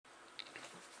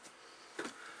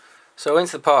So I went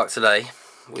to the park today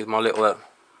with my little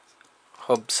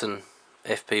Hubsan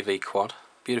FPV quad,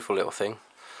 beautiful little thing,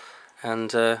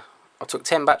 and I took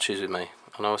 10 batteries with me,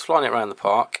 and I was flying it around the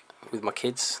park with my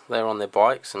kids. They were on their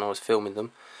bikes and I was filming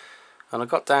them, and I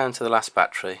got down to the last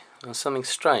battery and something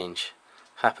strange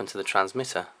happened to the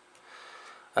transmitter.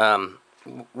 One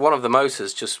of the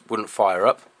motors just wouldn't fire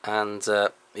up, and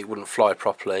it wouldn't fly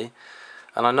properly,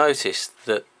 and I noticed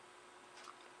that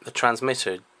the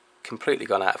transmitter had completely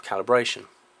gone out of calibration.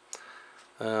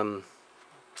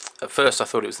 At first I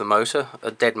thought it was the motor,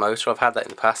 a dead motor. I've had that in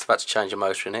the past. I've had to change a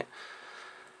motor in it,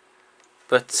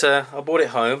 but I brought it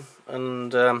home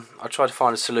and I tried to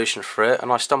find a solution for it,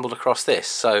 and I stumbled across this.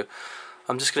 So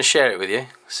I'm just going to share it with you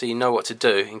so you know what to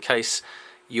do in case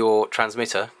your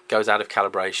transmitter goes out of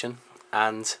calibration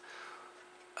and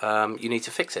you need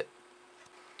to fix it.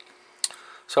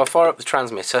 So I'll fire up the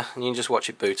transmitter and you can just watch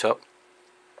it boot up.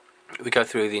 We go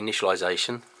through the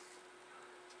initialization,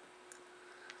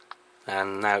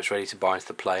 and now it's ready to bind to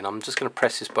the plane. I'm just going to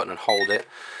press this button and hold it,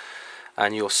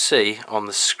 and you'll see on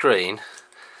the screen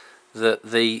that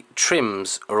the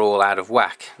trims are all out of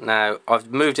whack. Now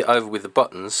I've moved it over with the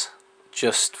buttons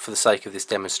just for the sake of this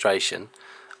demonstration,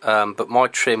 but my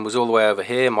trim was all the way over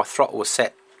here. My throttle was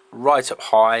set right up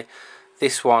high,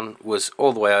 this one was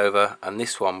all the way over, and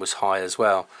this one was high as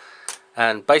well,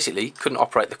 and basically couldn't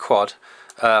operate the quad.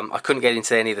 I couldn't get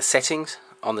into any of the settings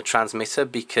on the transmitter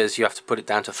because you have to put it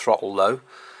down to throttle low,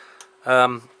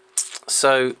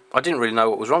 so I didn't really know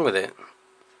what was wrong with it.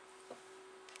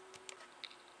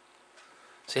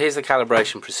 So here's the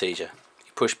calibration procedure.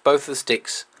 You push both of the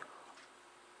sticks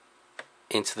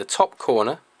into the top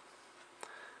corner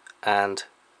and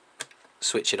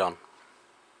switch it on,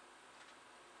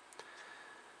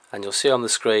 and you'll see on the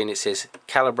screen it says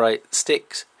calibrate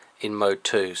sticks in mode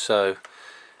 2. So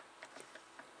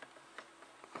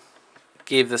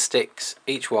give the sticks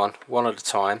each one at a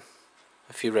time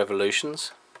a few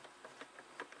revolutions,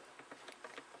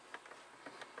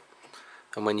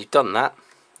 and when you've done that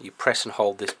you press and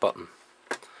hold this button,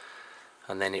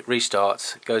 and then it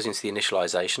restarts, goes into the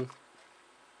initialization,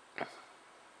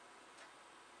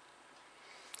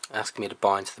 asking me to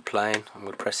bind to the plane. I'm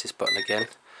going to press this button again,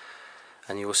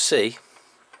 and you will see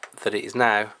that it is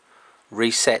now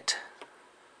reset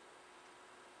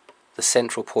the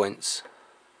central points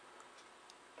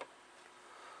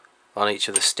on each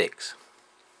of the sticks.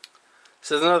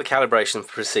 So there's another calibration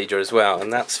procedure as well,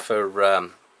 and that's for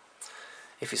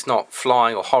if it's not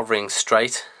flying or hovering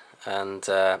straight and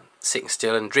sitting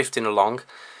still and drifting along,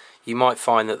 you might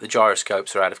find that the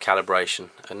gyroscopes are out of calibration.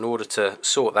 In order to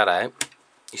sort that out,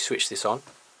 you switch this on,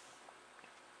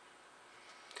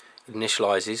 it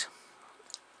initializes,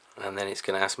 and then it's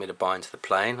going to ask me to bind to the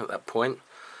plane at that point.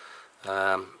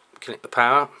 Connect the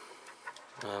power,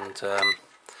 and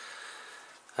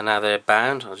now they're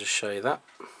bound. I'll just show you that.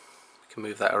 We can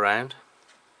move that around.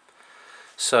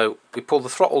 So we pull the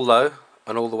throttle low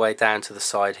and all the way down to the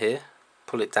side here,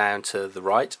 pull it down to the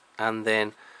right, and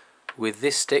then with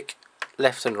this stick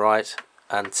left and right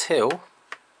until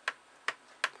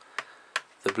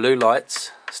the blue lights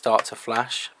start to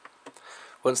flash.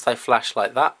 Once they flash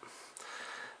like that,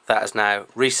 that has now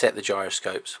reset the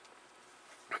gyroscopes,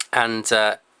 and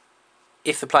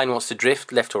if the plane wants to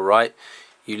drift left or right,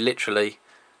 you literally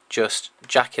just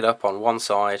jack it up on one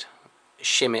side,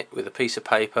 shim it with a piece of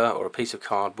paper or a piece of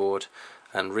cardboard,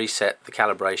 and reset the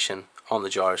calibration on the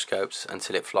gyroscopes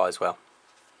until it flies well.